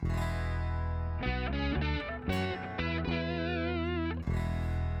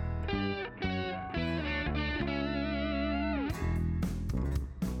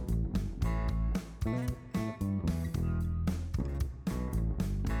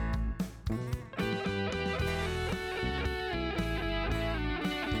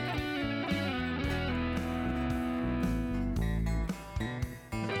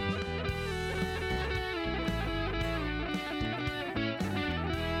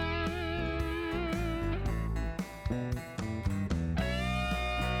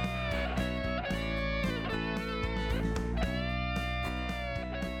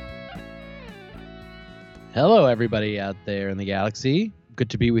Hello, everybody out there in the galaxy. Good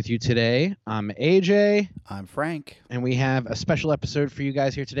to be with you today. I'm AJ, I'm Frank. and we have a special episode for you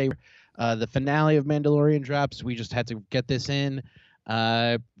guys here today. The finale of Mandalorian drops. We just had to get this in.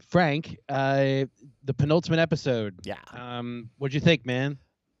 Frank, the penultimate episode. Yeah. What'd you think, man?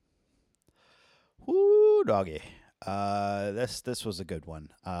 Woo, doggy. This was a good one.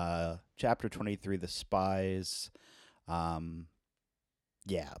 Chapter 23, The Spies.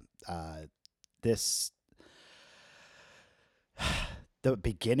 Yeah. This the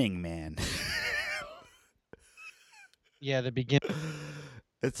beginning, man. Yeah, the beginning.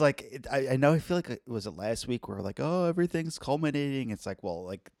 It's like I know. I feel like it was last week where we're like, oh, everything's culminating. It's like, well,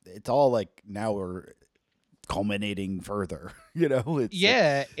 like it's all like now we're culminating further. It's like,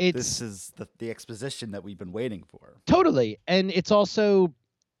 Yeah, it's this is the exposition that we've been waiting for. totally, and it's also.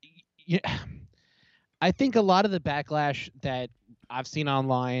 Yeah, I think a lot of the backlash that I've seen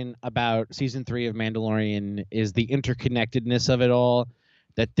online about season 3 of Mandalorian is the interconnectedness of it all.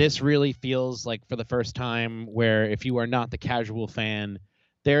 That this really feels like for the first time where if you are not the casual fan,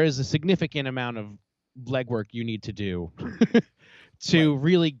 there is a significant amount of legwork you need to do to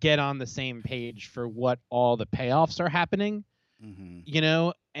really get on the same page for what all the payoffs are happening. Mm-hmm.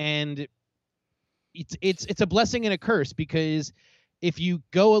 And it's a blessing and a curse, because if you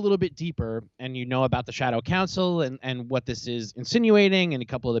go a little bit deeper and you know about the Shadow Council and what this is insinuating and a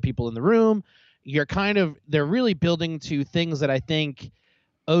couple of the people in the room, they're really building to things that I think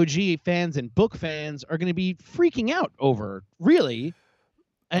OG fans and book fans are going to be freaking out over, really.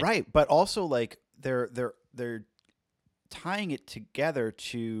 Right, but also like they're tying it together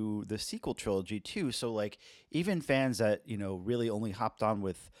to the sequel trilogy too. So like even fans that really only hopped on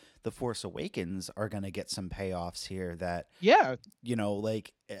with The Force Awakens are gonna get some payoffs here. That Yeah,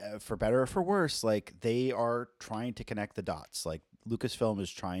 like for better or for worse, like they are trying to connect the dots. Like Lucasfilm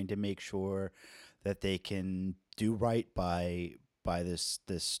is trying to make sure that they can do right by this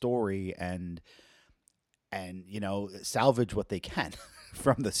story and salvage what they can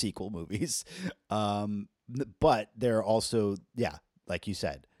from the sequel movies. But they're also, yeah, like you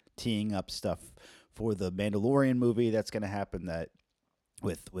said, teeing up stuff for the Mandalorian movie that's going to happen, that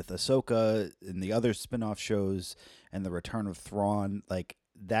with Ahsoka and the other spin-off shows and the return of Thrawn, like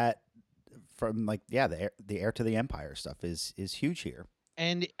that, from like, yeah, the heir to the Empire stuff is huge here.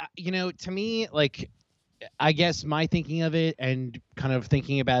 and to me, like, I guess my thinking of it and kind of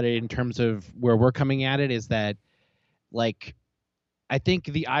thinking about it in terms of where we're coming at it is that, like, I think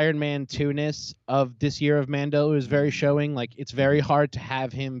the Iron Man 2-ness of this year of Mando is very showing. Like, it's very hard to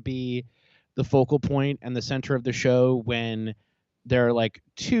have him be the focal point and the center of the show when there are like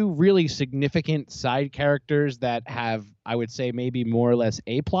two really significant side characters that have, I would say, maybe more or less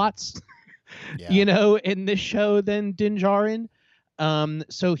A plots, Yeah. in this show than Din Djarin.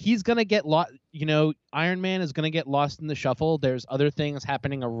 So he's gonna get lost. Iron Man is gonna get lost in the shuffle. There's other things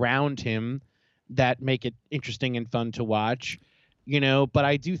happening around him that make it interesting and fun to watch. But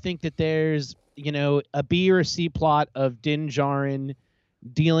I do think that there's a B or C plot of Din Djarin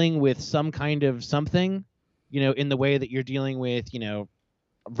dealing with some kind of something, in the way that you're dealing with Tony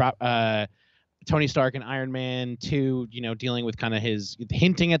Stark and Iron Man 2, dealing with kind of his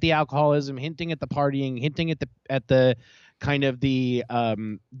hinting at the alcoholism, hinting at the partying, hinting at the kind of the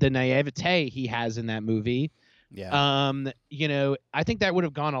naivete he has in that movie. Yeah. I think that would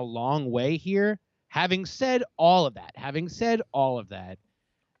have gone a long way here. Having said all of that,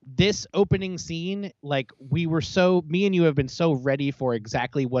 this opening scene, like, me and you have been so ready for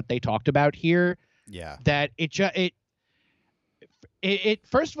exactly what they talked about here, Yeah. that it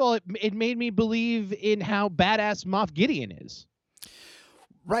first of all, it made me believe in how badass Moff Gideon is.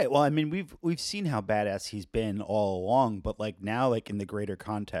 Right. Well, I mean, we've seen how badass he's been all along, but like now, like in the greater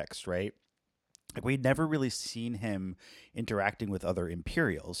context, right? Like we'd never really seen him interacting with other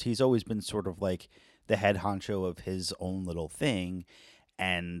Imperials. He's always been sort of like the head honcho of his own little thing,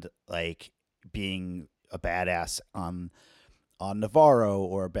 and like being a badass on Navarro,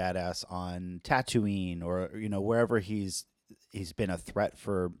 or a badass on Tatooine, or wherever he's been a threat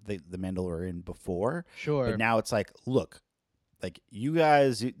for the Mandalorian before. Sure. But now it's like, look, like you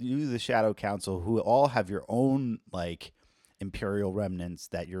guys, you the Shadow Council, who all have your own like Imperial remnants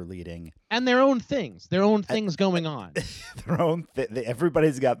that you're leading, and their own things going on. their own.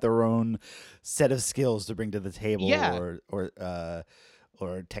 Everybody's got their own set of skills to bring to the table, Yeah. or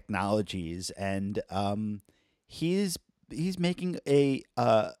technologies, and he's making a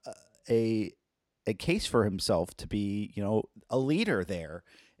case for himself to be a leader there,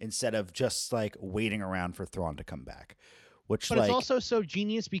 instead of just like waiting around for Thrawn to come back. Which, But like, it's also so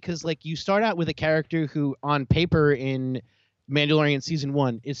genius because, like, you start out with a character who, on paper, in Mandalorian season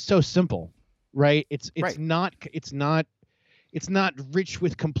 1, is so simple. right? It's Right. not rich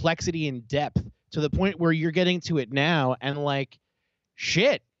with complexity and depth to the point where you're getting to it now and like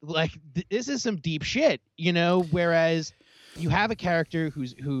shit, like this is some deep shit, whereas you have a character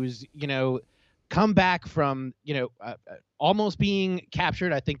who's come back from almost being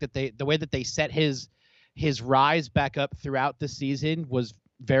captured. I think that the way that they set his rise back up throughout the season was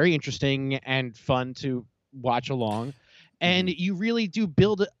very interesting and fun to watch along. And you really do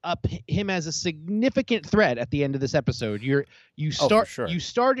build up him as a significant threat at the end of this episode. You for sure.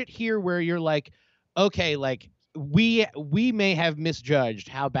 start it here where you're like, okay, like we may have misjudged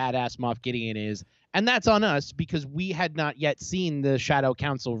how badass Moff Gideon is, and that's on us because we had not yet seen the Shadow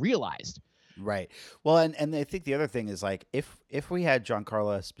Council realized. Right. Well, and I think the other thing is like if we had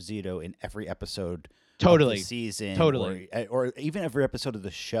Giancarlo Esposito in every episode Totally. of the season, Totally. or even every episode of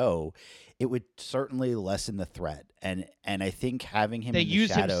the show, it would certainly lessen the threat. And I think having him They in the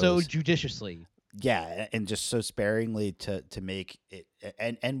use shadows, him so judiciously. yeah, and just so sparingly to make it,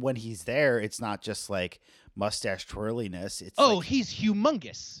 and when he's there, it's not just like mustache twirliness. It's like, he's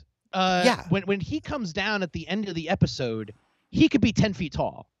humongous. Yeah. When he comes down at the end of the episode, he could be 10 feet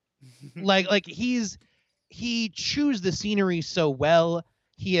tall. like he chews the scenery so well.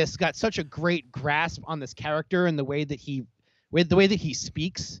 He has got such a great grasp on this character and the way that he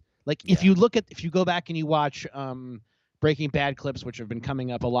speaks. Like if you go back and you watch Breaking Bad clips, which have been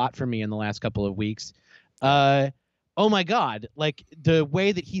coming up a lot for me in the last couple of weeks, oh my God, like the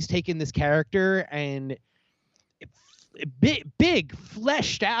way that he's taken this character and big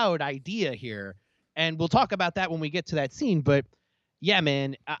fleshed out idea here. And we'll talk about that when we get to that scene. But yeah,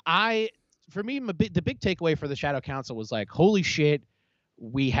 man, for me, the big takeaway for the Shadow Council was like, holy shit,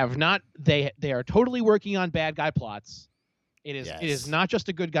 we have not, they are totally working on bad guy plots. It is not just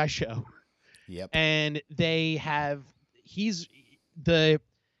a good guy show. Yep. And even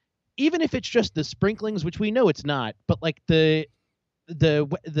if it's just the sprinklings, which we know it's not, but like the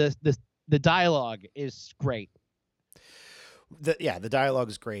dialogue is great. The dialogue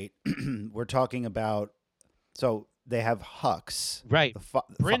is great. We're talking about, so they have Hux, right?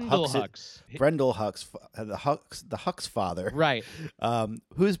 Brendel Hux, the Hux father, right?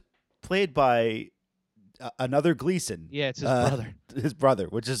 Who's played by another Gleason. Yeah, it's his brother. His brother,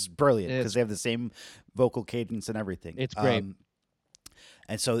 which is brilliant because they have the same vocal cadence and everything. It's great.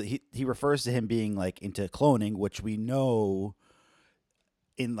 And so he refers to him being like into cloning, which we know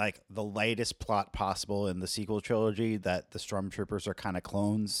in like the lightest plot possible in the sequel trilogy that the Stormtroopers are kind of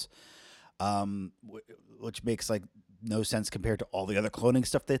clones, which makes like no sense compared to all the other cloning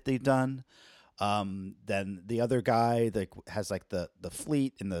stuff that they've done. Then the other guy like has like the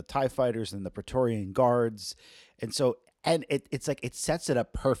fleet and the TIE fighters and the Praetorian guards. And so, and it's like, it sets it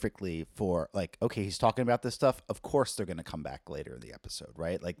up perfectly for like, okay, he's talking about this stuff. Of course they're going to come back later in the episode,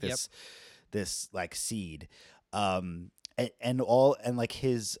 right? Like this like seed. And like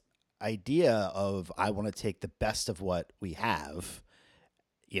his idea of, I want to take the best of what we have,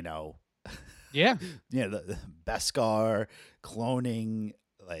 Yeah. The Beskar, cloning,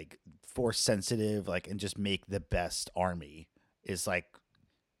 like force sensitive, like, and just make the best army is like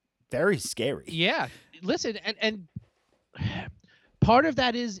very scary. Yeah. Listen, and part of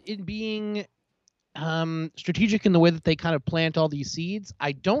that is in being strategic in the way that they kind of plant all these seeds.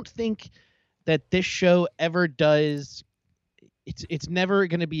 I don't think that this show ever does. It's never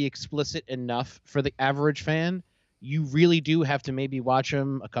going to be explicit enough for the average fan. You really do have to maybe watch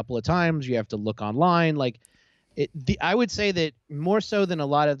them a couple of times. You have to look online. Like I would say that more so than a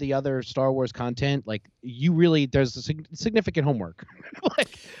lot of the other Star Wars content, like there's a significant homework.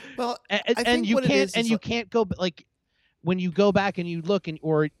 Like, well, and you can't go like when you go back and you look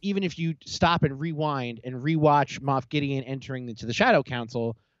or even if you stop and rewind and rewatch Moff Gideon entering into the Shadow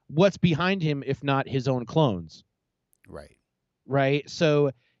Council, what's behind him if not his own clones? Right.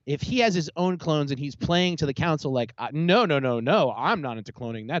 So if he has his own clones and he's playing to the council like, no, I'm not into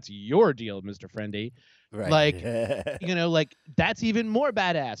cloning. That's your deal, Mr. Friendly. Right. Like, like that's even more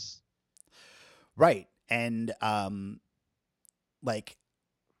badass. Right. And like,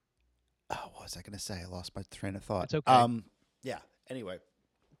 what was I going to say? I lost my train of thought. It's okay. Yeah. Anyway,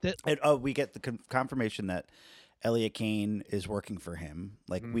 we get the confirmation that Elia Kane is working for him.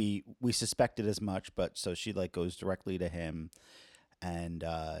 Like we suspected as much, but so she like goes directly to him, and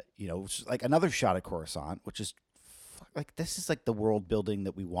like another shot at Coruscant, which is like, this is like the world building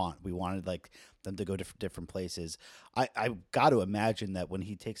that we want. We wanted like them to go to different places. I got to imagine that when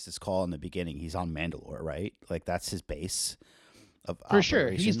he takes this call in the beginning, he's on Mandalore, right? Like that's his base of for sure.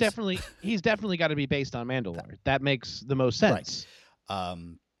 operations. He's definitely got to be based on Mandalore. That makes the most sense. Right.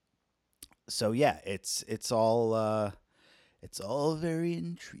 So yeah, it's all very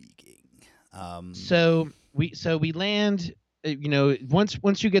intriguing. So we land.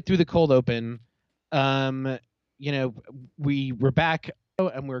 Once you get through the cold open, you know, we're back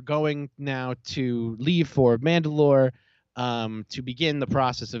and we're going now to leave for Mandalore, to begin the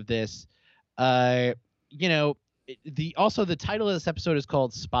process of this. Uh, you know, the title of this episode is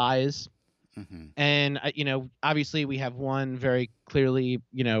called Spies. Mm-hmm. And obviously we have one very clearly,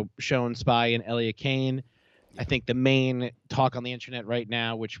 shown spy in Elia Kane. I think the main talk on the internet right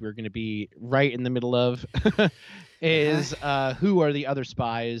now, which we're going to be right in the middle of, is who are the other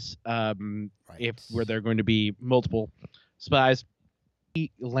spies? If where there are going to be multiple spies.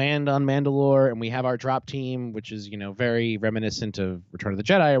 We land on Mandalore and we have our drop team, which is very reminiscent of Return of the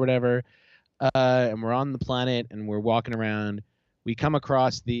Jedi or whatever. And we're on the planet and we're walking around. We come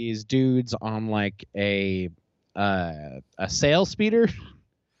across these dudes on like a sail speeder.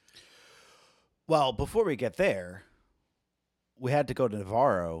 Well, before we get there, we had to go to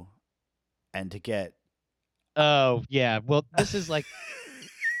Navarro and to get. Oh yeah, well this is like.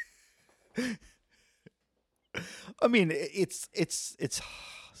 I mean, it's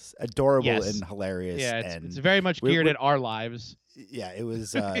adorable Yes. and hilarious. Yeah, and it's very much geared at our lives. Yeah, it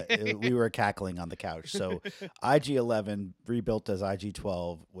was. We were cackling on the couch. So, IG-11 rebuilt as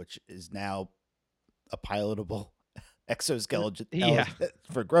IG-12, which is now a pilotable exoskeleton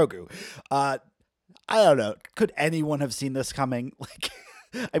for Grogu. I don't know. Could anyone have seen this coming? Like,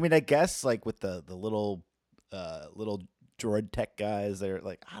 I mean, I guess like with the little droid tech guys, they're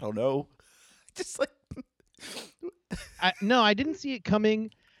like, I don't know, just like. No, I didn't see it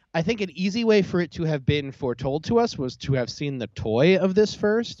coming. I think an easy way for it to have been foretold to us was to have seen the toy of this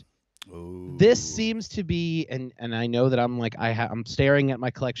first. Ooh. This seems to be, and I know that I'm like I'm staring at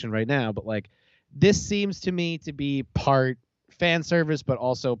my collection right now, but like this seems to me to be part fan service, but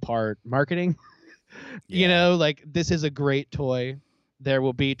also part marketing. Yeah. Like this is a great toy. There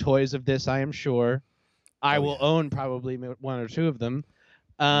will be toys of this, I am sure. I will own probably one or two of them.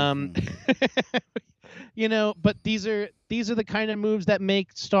 But these are the kind of moves that make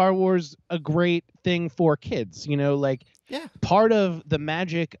Star Wars a great thing for kids. Part of the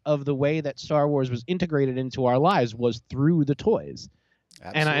magic of the way that Star Wars was integrated into our lives was through the toys.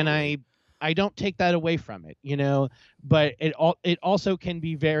 Absolutely. And I don't take that away from it, but it also can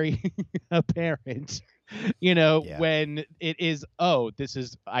be very apparent, when it is, this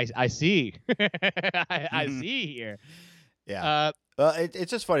is, I see, I see here. Yeah. Well,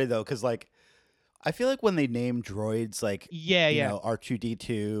 it's just funny though, because like, I feel like when they name droids like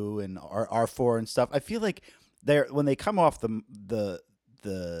R2D2 and R4 and stuff, I feel like when they come off the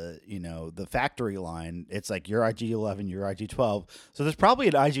factory line, it's like you're IG-11, you're IG-12. So there's probably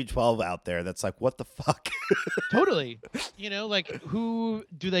an IG-12 out there that's like, what the fuck? Totally. Like who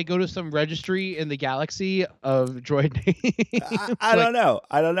do they go to some registry in the galaxy of droid names? I don't know.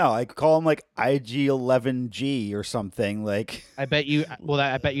 I call them like IG-11G or something. Like I bet you. Well,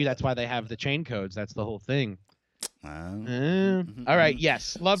 I bet you that's why they have the chain codes. That's the whole thing. All right.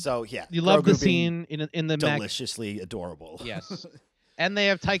 Yes. You love the scene in the deliciously adorable. Yes. And they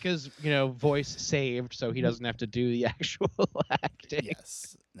have Taika's, voice saved, so he doesn't have to do the actual acting.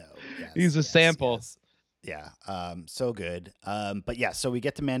 Yes. No. Yes, He's a sample. Yes. Yeah. So good. But yeah. So we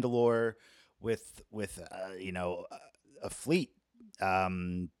get to Mandalore with a fleet.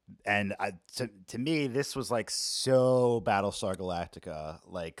 And to me, this was like so Battlestar Galactica,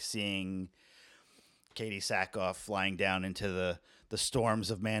 like seeing Katie Sackhoff flying down into the storms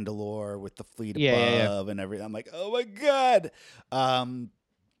of Mandalore with the fleet above and everything. I'm like, oh my God.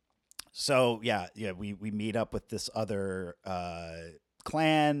 So we meet up with this other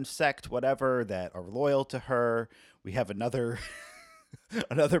clan, sect, whatever, that are loyal to her. We have another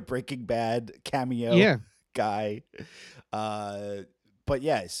Breaking Bad cameo guy. But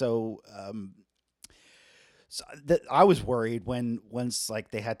yeah, so I was worried once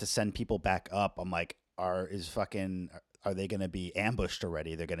like they had to send people back up. I'm like, are they going to be ambushed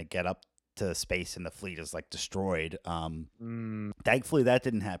already? They're going to get up to space and the fleet is like destroyed. Thankfully that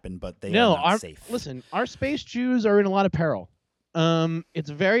didn't happen, but they are not safe. Listen, our space Jews are in a lot of peril. It's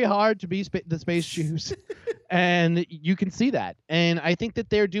very hard to be the space Jews, and you can see that. And I think that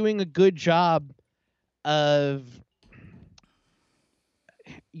they're doing a good job of,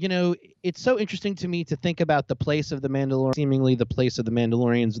 it's so interesting to me to think about the place of the Mandalorian, seemingly the place of the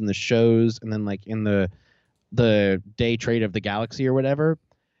Mandalorians in the shows, and then like in the day trade of the galaxy or whatever.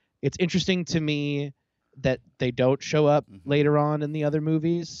 It's interesting to me that they don't show up later on in the other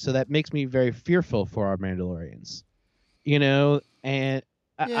movies, so that makes me very fearful for our Mandalorians. And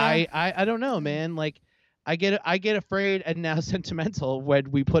I don't know, man. Like I get afraid and now sentimental when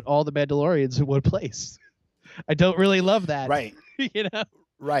we put all the Mandalorians in one place. I don't really love that. Right.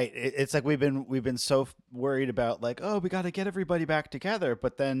 Right. It's like we've been so worried about like, oh, we got to get everybody back together,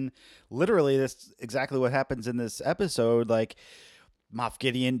 but then literally that's exactly what happens in this episode. Like Moff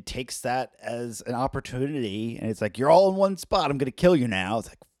Gideon takes that as an opportunity, and it's like you're all in one spot. I'm gonna kill you now. It's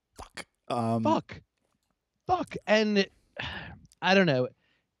like fuck. Fuck. Fuck. And I don't know.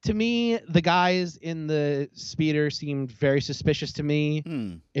 To me, the guys in the speeder seemed very suspicious to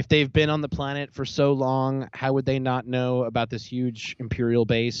me. If they've been on the planet for so long, how would they not know about this huge Imperial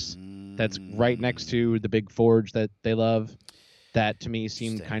base that's right next to the big forge that they love? That to me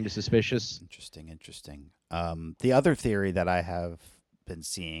seemed kind of suspicious. Interesting. The other theory that I have been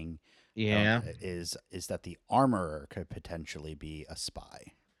seeing, Yeah, is that the armorer could potentially be a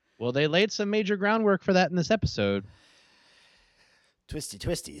spy. well, they laid some major groundwork for that in this episode.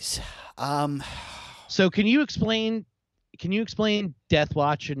 Twisties. So can you explain Death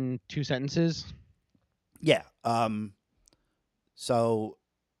Watch in 2 sentences? Yeah. So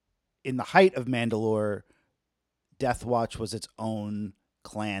in the height of Mandalore, Death Watch was its own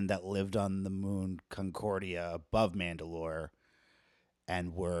clan that lived on the moon Concordia above Mandalore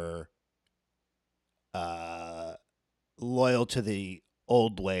and were loyal to the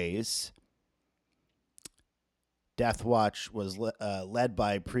old ways. Death Watch was led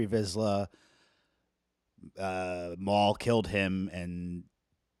by Pre Vizsla. Maul killed him and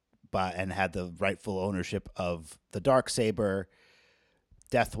had the rightful ownership of the Darksaber.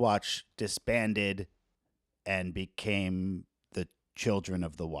 Death Watch disbanded and became the Children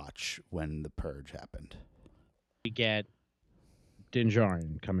of the Watch when the Purge happened. We get Din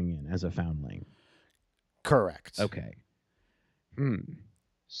Djarin coming in as a foundling. Correct. Okay.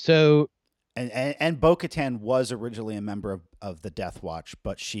 So and Bo-Katan was originally a member of the Death Watch,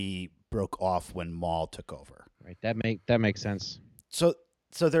 but she broke off when Maul took over. right, that makes sense. So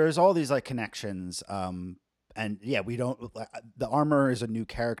there's all these like connections. And yeah, we don't. The armor is a new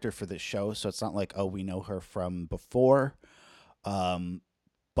character for this show, so it's not like, oh, we know her from before.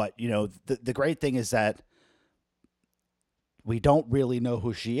 But you know, the great thing is that we don't really know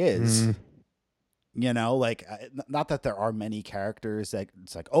who she is. You know, like not that there are many characters that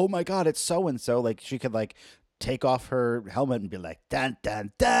it's like, oh my god, it's so and so. Like she could like take off her helmet and be like, dun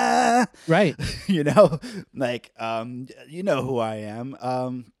dun dun. Right. You know, like you know who I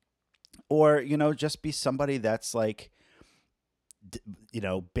am. Or you know, just be somebody that's like, you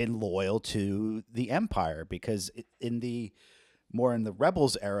know, been loyal to the Empire, because in the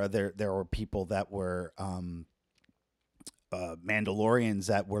Rebels era, there were people that were Mandalorians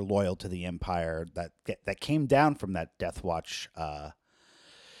that were loyal to the Empire that came down from that Death Watch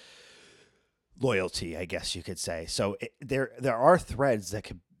loyalty, I guess you could say. So there are threads that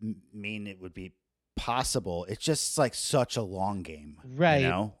could mean it would be possible. It's just like such a long game, right? You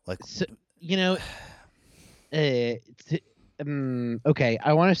know, like so, you know, okay.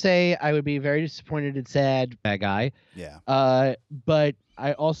 I want to say I would be very disappointed and sad, bad guy. Yeah. But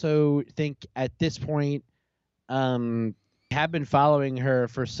I also think at this point, have been following her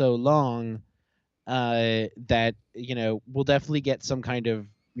for so long that, you know, we'll definitely get some kind of,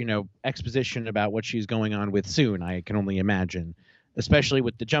 you know, exposition about what she's going on with soon. I can only imagine, especially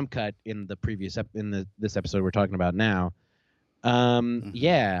with the jump cut in the previous this episode we're talking about now.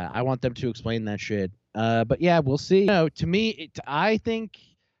 Yeah, I want them to explain that shit. But yeah, we'll see. You know, to me, I think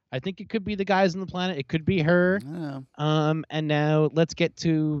it could be the guys on the planet. It could be her. And now let's get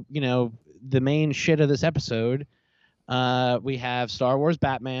to, you know, the main shit of this episode. We have Star Wars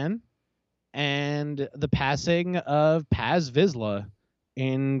Batman and the passing of Paz Vizsla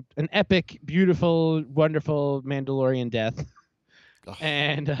in an epic, beautiful, wonderful Mandalorian death.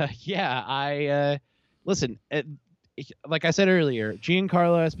 And yeah, I listen. Like I said earlier,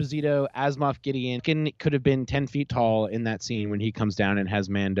 Giancarlo Esposito as Moff Gideon could have been 10 feet tall in that scene when he comes down and has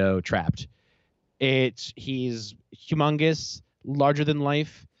Mando trapped. He's humongous, larger than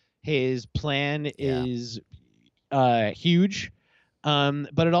life. His plan is huge,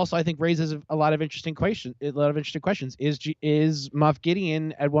 but it also, I think, raises a lot of interesting questions. Is Moff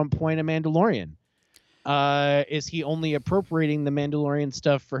Gideon at one point a Mandalorian? Is he only appropriating the Mandalorian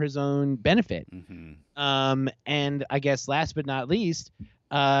stuff for his own benefit? And I guess last but not least,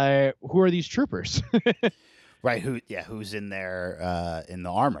 who are these troopers? Right. Who's in there in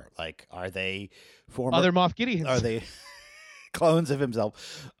the armor? Like, are they former other Moff Gideons? Are they clones of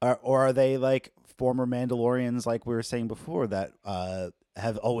himself, or are they like former Mandalorians, like we were saying before, that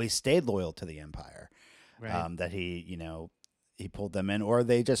have always stayed loyal to the Empire? Right. That he, you know, he pulled them in, or are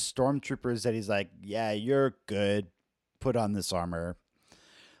they just stormtroopers that he's like, yeah, you're good, put on this armor?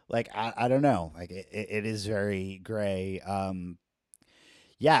 Like, I don't know. Like, it is very gray.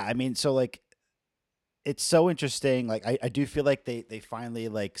 Yeah, I mean, so like, it's so interesting. Like I do feel like they finally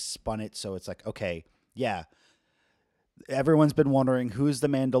like spun it so it's like, okay, yeah, everyone's been wondering who's the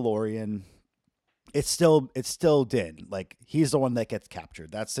Mandalorian. It's still Din. Like he's the one that gets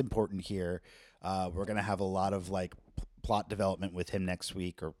captured. That's important here. We're gonna have a lot of like plot development with him next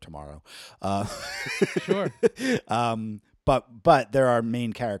week or tomorrow. Uh, Sure. but there are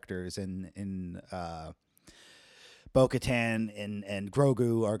main characters in Bo-Katan and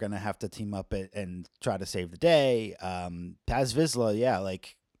Grogu are gonna have to team up and try to save the day. Paz Vizsla, yeah,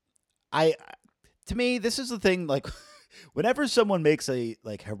 like I to me this is the thing. Like whenever someone makes a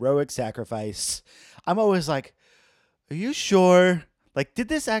like heroic sacrifice, I'm always like, are you sure? Like, did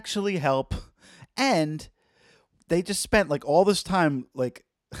this actually help? And they just spent like all this time like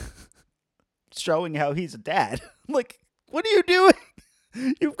showing how he's a dad. Like, what are you doing?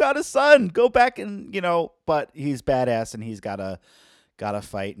 You've got a son. Go back and but he's badass and he's gotta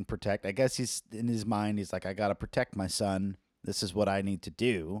fight and protect. I guess he's in his mind. He's like, I gotta protect my son. This is what I need to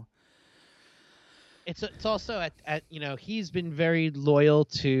do. It's also at he's been very loyal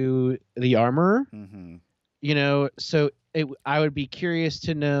to the armorer. Mm-hmm. So I would be curious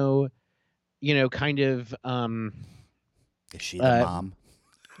to know, kind of Is she the mom?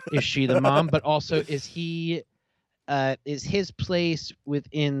 is she the mom, but also is his place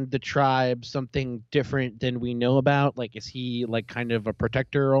within the tribe something different than we know about? Like, is he like kind of a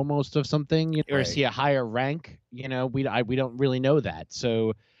protector almost of something, or is he a higher rank? We don't really know that.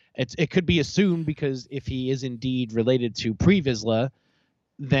 So it could be assumed, because if he is indeed related to Pre Vizsla,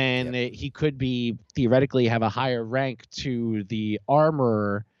 then he could be theoretically have a higher rank to the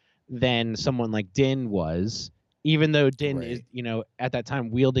armorer than someone like Din was. Even though Din is, at that time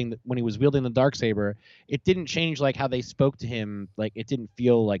when he was wielding the Darksaber, it didn't change like how they spoke to him. Like it didn't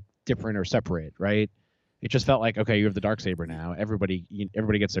feel like different or separate, right? It just felt like, okay, you have the Darksaber now. Everybody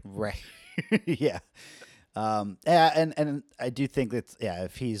gets it. Right. Yeah. Yeah, and I do think that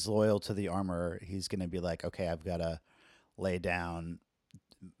if he's loyal to the armor, he's gonna be like, okay, I've gotta lay down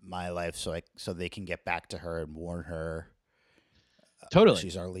my life so they can get back to her and warn her. Totally.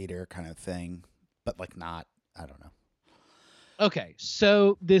 She's our leader, kind of thing, but like not. I don't know. Okay,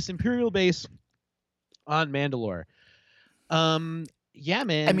 so this Imperial base on Mandalore. Yeah,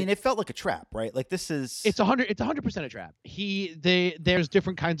 man. I mean, it felt like a trap, right? Like this is. It's 100% a trap. There's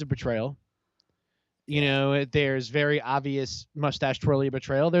different kinds of betrayal. There's very obvious mustache twirly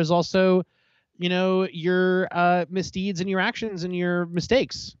betrayal. There's also, your misdeeds and your actions and your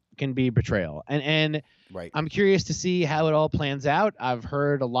mistakes can be betrayal. And right. I'm curious to see how it all plans out. I've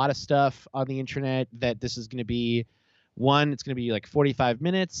heard a lot of stuff on the internet that this is going to be, one, it's going to be like 45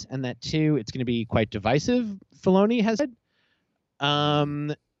 minutes, and that two, it's going to be quite divisive, Filoni has said.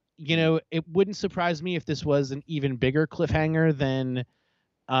 It wouldn't surprise me if this was an even bigger cliffhanger than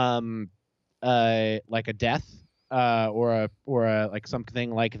like a death or a like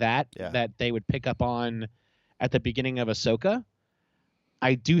something like that that they would pick up on at the beginning of Ahsoka.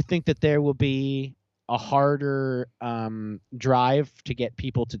 I do think that there will be a harder drive to get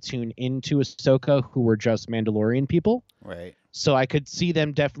people to tune into Ahsoka who were just Mandalorian people. Right. So I could see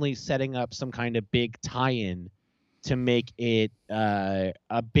them definitely setting up some kind of big tie-in to make it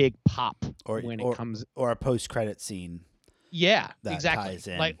a big pop it comes, or a post-credit scene. Yeah, that exactly. Ties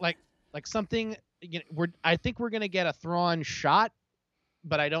in. Like something. I think we're gonna get a Thrawn shot,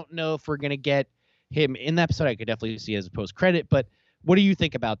 but I don't know if we're gonna get him in the episode. I could definitely see it as a post-credit, but. What do you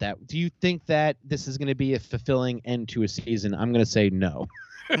think about that? Do you think that this is going to be a fulfilling end to a season? I'm going to say no.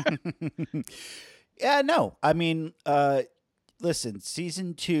 Yeah, no. I mean, listen,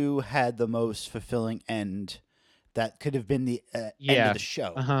 season 2 had the most fulfilling end that could have been the end of the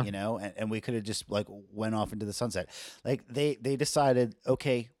show, and we could have just like went off into the sunset. Like they decided,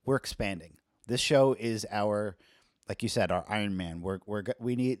 okay, we're expanding. This show is our, like you said, our Iron Man.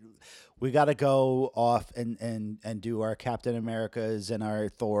 We got to go off and do our Captain Americas and our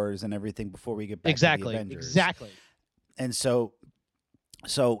Thors and everything before we get back to the Avengers. Exactly. And so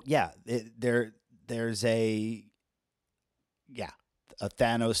yeah, there's a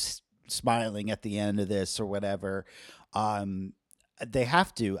Thanos smiling at the end of this or whatever. They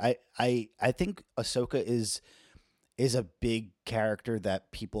have to. I think Ahsoka is a big character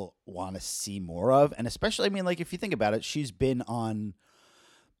that people want to see more of, and especially, I mean, like if you think about it, she's been on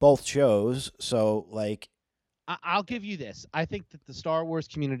both shows, so like I'll give you this. I think that the Star Wars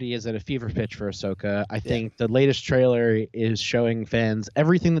community is at a fever pitch for Ahsoka. I think the latest trailer is showing fans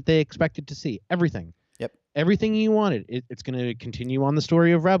everything that they expected to see. Everything. Yep. Everything you wanted. It's going to continue on the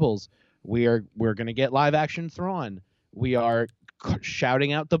story of Rebels. We're going to get live action Thrawn. We are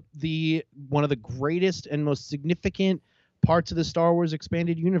shouting out the one of the greatest and most significant parts of the Star Wars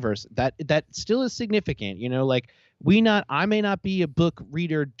expanded universe. That still is significant, like I may not be a book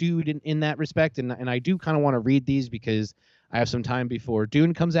reader dude in that respect, and I do kind of want to read these because I have some time before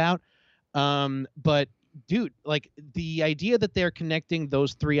Dune comes out. But dude, like the idea that they're connecting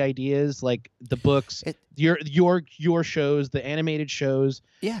those three ideas, like the books, your shows, the animated shows,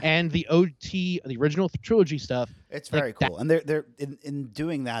 and the the original trilogy stuff. It's very cool, and they're in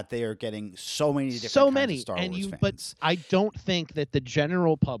doing that. They are getting so many different kinds of Star Wars fans. But I don't think that the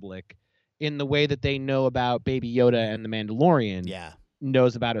general public, in the way that they know about Baby Yoda and the Mandalorian,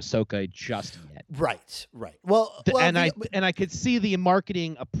 knows about Ahsoka just yet. Right. Well, I could see the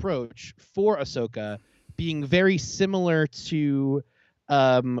marketing approach for Ahsoka being very similar to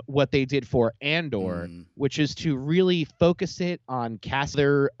what they did for Andor, which is to really focus it on cast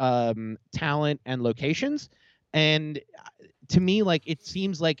their talent and locations. And to me, like it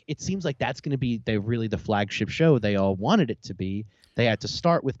seems like that's going to be the flagship show they all wanted it to be. They had to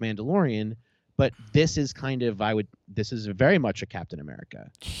start with Mandalorian, but this is this is very much a Captain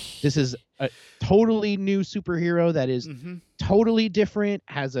America. This is a totally new superhero that is totally different,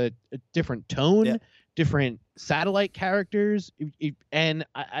 has a different tone, different satellite characters, and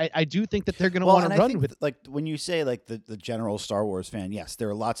I do think that they're going to want to run with. Like when you say like the general Star Wars fan, yes, there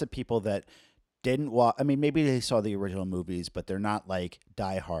are lots of people that didn't watch. I mean, maybe they saw the original movies, but they're not like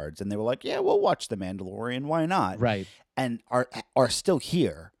diehards, and they were like, "Yeah, we'll watch The Mandalorian. Why not?" Right, and are still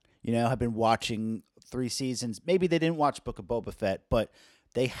here. Have been watching 3 seasons. Maybe they didn't watch Book of Boba Fett, but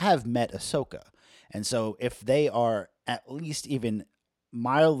they have met Ahsoka, and so if they are at least even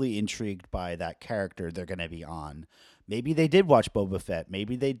mildly intrigued by that character, they're going to be on. Maybe they did watch Boba Fett.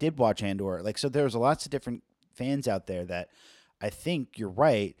 Maybe they did watch Andor. Like, so there's lots of different fans out there that I think you're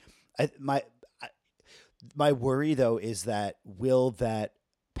right. My worry though is that will that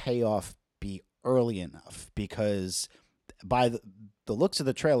payoff be early enough? Because by the looks of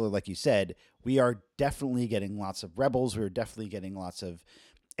the trailer, like you said, we are definitely getting lots of Rebels. We're definitely getting lots of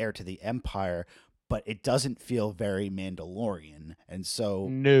Heir to the Empire, but it doesn't feel very Mandalorian. And so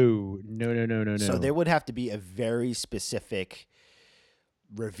no. So there would have to be a very specific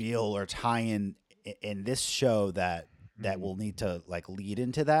reveal or tie-in in this show that will need to like lead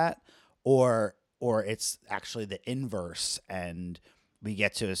into that, or it's actually the inverse, and we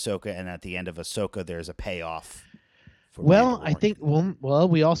get to Ahsoka, and at the end of Ahsoka, there's a payoff. I think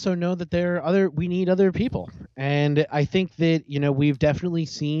we also know that we need other people, and I think that we've definitely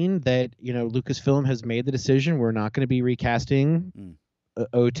seen that Lucasfilm has made the decision we're not going to be recasting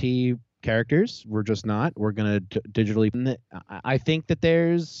OT characters. We're just not. We're going to digitally. I think that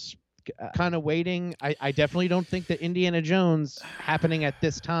there's kind of waiting. I definitely don't think that Indiana Jones happening at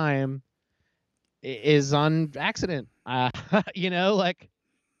this time is on accident. Like.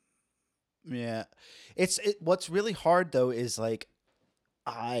 Yeah. What's really hard though is like,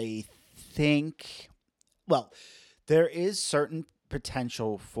 I think, there is certain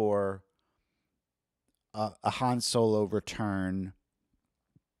potential for a Han Solo return.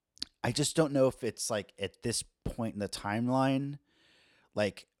 I just don't know if it's like at this point in the timeline.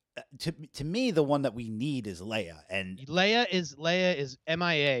 Like to me, the one that we need is Leia, and Leia is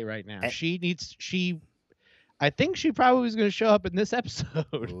MIA right now. I think she probably was going to show up in this episode.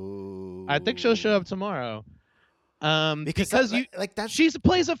 Ooh. I think she'll show up tomorrow. Because she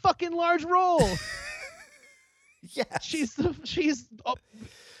plays a fucking large role. Yeah, she's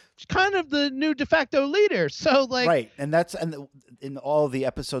kind of the new de facto leader. So like, right, and in all of the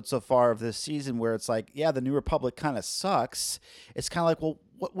episodes so far of this season, where it's like, yeah, the New Republic kind of sucks. It's kind of like, well,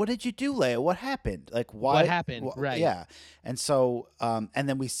 what did you do, Leia? What happened? Like, why? What happened? Right. Yeah, and so, and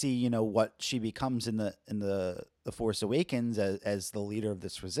then we see, what she becomes in the Force Awakens as the leader of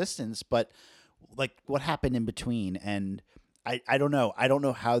this resistance. But like, what happened in between? And I don't know. I don't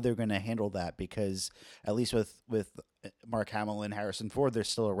know how they're going to handle that, because at least with Mark Hamill and Harrison Ford, they're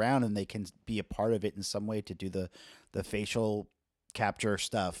still around and they can be a part of it in some way to do the facial capture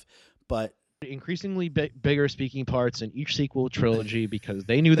stuff. But increasingly bigger speaking parts in each sequel trilogy, because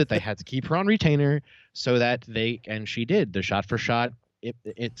they knew that they had to keep her on retainer so that and she did the shot for shot.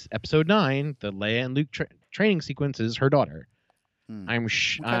 It's episode 9. The Leia and Luke training sequence is her daughter.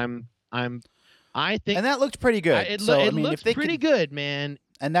 I think, and that looked pretty good. It looked pretty good, man.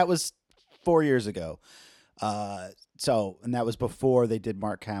 And that was 4 years ago. And that was before they did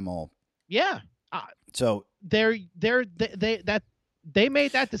Mark Hamill. Yeah. So they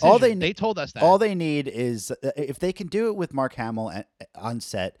made that decision. They told us that. All they need is, if they can do it with Mark Hamill on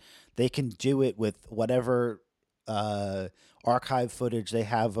set, they can do it with whatever archive footage they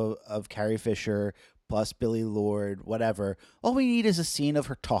have of Carrie Fisher plus Billy Lord, whatever. All we need is a scene of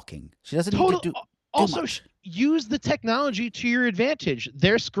her talking. She doesn't need to do also, much. use the technology to your advantage.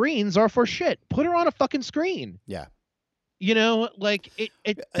 Their screens are for shit. Put her on a fucking screen. Yeah. You know, like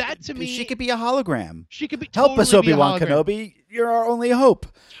that to me. She could be a hologram. She could be Help totally us, Obi-Wan be a hologram. Kenobi. You're our only hope.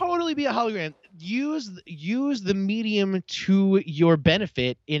 Totally be a hologram. Use the medium to your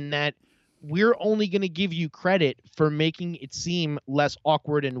benefit in that we're only going to give you credit for making it seem less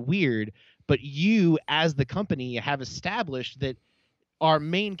awkward and weird, but you as the company have established that our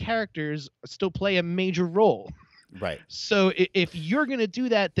main characters still play a major role. Right. So if you're going to do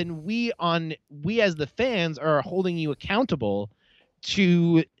that, then we as the fans are holding you accountable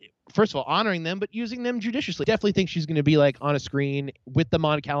to, first of all, honoring them, but using them judiciously. Definitely think she's going to be like on a screen with the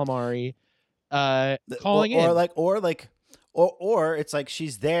Mon Calamari, calling in. Or it's like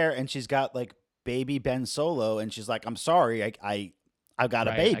she's there and she's got like baby Ben Solo and she's like, I'm sorry, I've got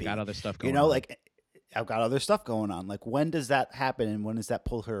a baby. I got other stuff going on. Like I've got other stuff going on. Like, when does that happen and when does that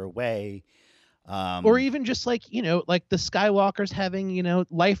pull her away? Or even just like, like the Skywalkers having,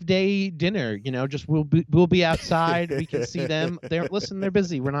 life day dinner, just we'll be outside. We can see them. They're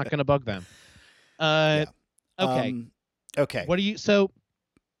busy. We're not going to bug them. Yeah. Okay. Okay. What do you,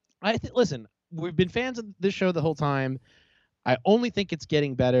 listen, we've been fans of this show the whole time. I only think it's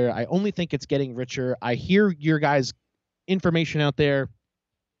getting better. I only think it's getting richer. I hear your guys' information out there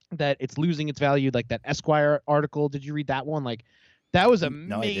that it's losing its value. Like that Esquire article. Did you read that one? Like, that was a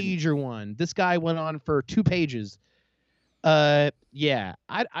major one. This guy went on for 2 pages. Yeah.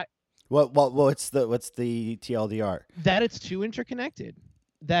 What's the TLDR? That it's too interconnected.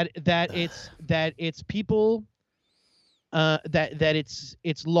 That it's people. That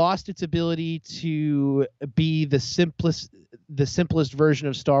it's lost its ability to be the simplest version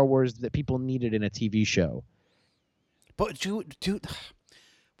of Star Wars that people needed in a TV show. But dude,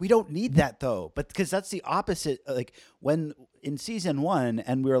 we don't need that though. But because that's the opposite. Like when in season 1,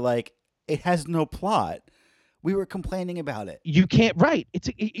 and we were like, it has no plot. We were complaining about it. You can't. Right.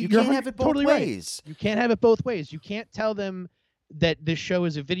 You can't have it both ways. Right. You can't have it both ways. You can't tell them that this show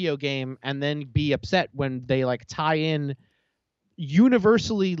is a video game and then be upset when they like tie in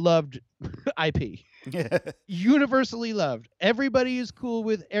universally loved IP. Universally loved. Everybody is cool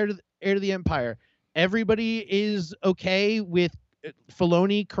with Heir to the Empire. Everybody is okay with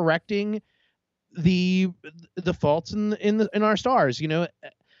Filoni correcting the faults in our stars.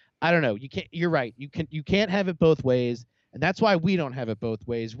 I don't know. You can't. You're right. You can't have it both ways. And that's why we don't have it both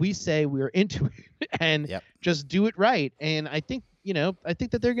ways. We say we're into it and just do it right. And I think,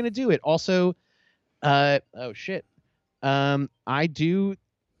 that they're going to do it. Also, oh shit. I'm going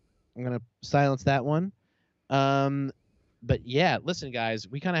to silence that one. But yeah, listen guys,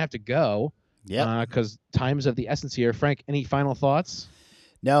 we kind of have to go. Yeah. Cause time's of the essence here. Frank, any final thoughts?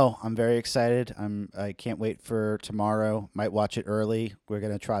 No, I'm very excited. I can't wait for tomorrow. Might watch it early. We're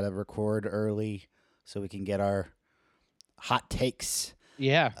going to try to record early so we can get our hot takes.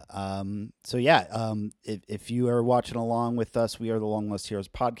 Yeah. If you are watching along with us, we are the Long Lost Heroes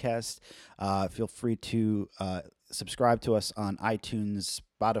podcast. Feel free to subscribe to us on iTunes,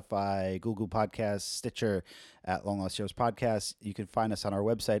 Spotify, Google Podcasts, Stitcher at Long Lost Heroes Podcast. You can find us on our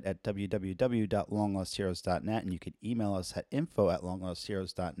website at www.longlostheroes.net, and you can email us at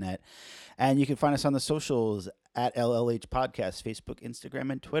info@longlostheroes.net. And you can find us on the socials at LLH Podcast, Facebook,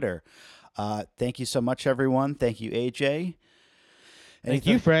 Instagram, and Twitter. Thank you so much, everyone. Thank you, AJ. Thank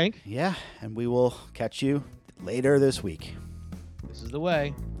you, Frank. Yeah, and we will catch you later this week. This is the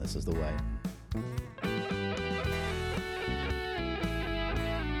way. This is the way.